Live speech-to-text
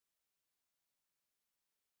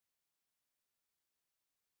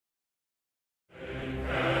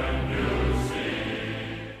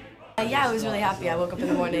Yeah, I was really happy. I woke up in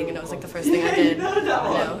the morning and it was like the first thing I did,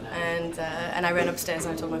 and I ran upstairs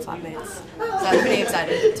and I told my flatmates. So I was pretty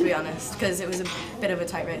excited, to be honest, because it was a bit of a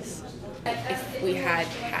tight race. If we had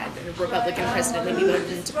a Republican president maybe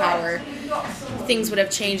voted into power, things would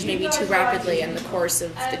have changed maybe too rapidly, and the course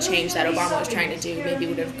of the change that Obama was trying to do maybe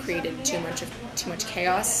would have created too much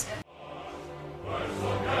chaos.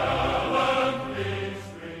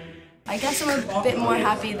 I guess I'm a bit more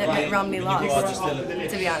happy that Mitt Romney lost,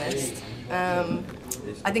 to be honest.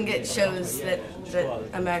 I think it shows that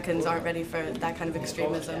Americans aren't ready for that kind of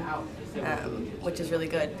extremism, which is really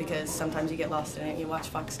good, because sometimes you get lost in it. You watch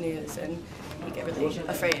Fox News and you get really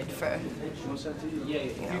afraid for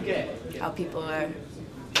how people are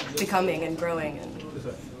becoming and growing, and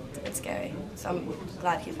it's scary. So I'm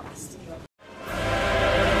glad he lost.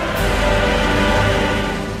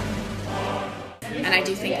 And I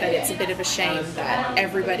do think that it's a bit of a shame that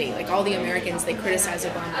everybody, like all the Americans, they criticize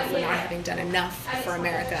Obama for not having done enough for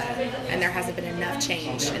America, and there hasn't been enough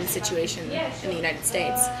change in the situation in the United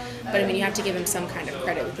States. But I mean, you have to give him some kind of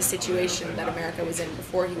credit with the situation that America was in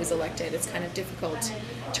before he was elected. It's kind of difficult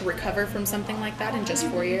to recover from something like that in just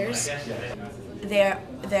 4 years.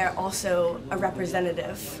 They're also a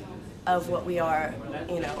representative of what we are,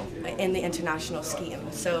 in the international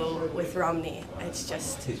scheme. So with Romney, it's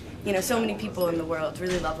just, so many people in the world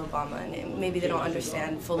really love Obama, and maybe they don't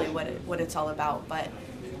understand fully what it's all about, but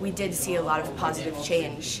we did see a lot of positive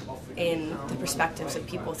change in the perspectives of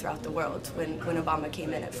people throughout the world when Obama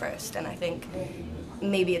came in at first, and I think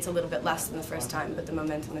maybe it's a little bit less than the first time, but the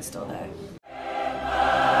momentum is still there.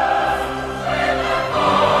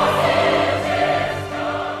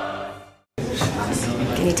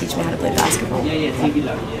 Can you teach me how to play basketball?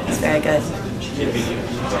 It's very good.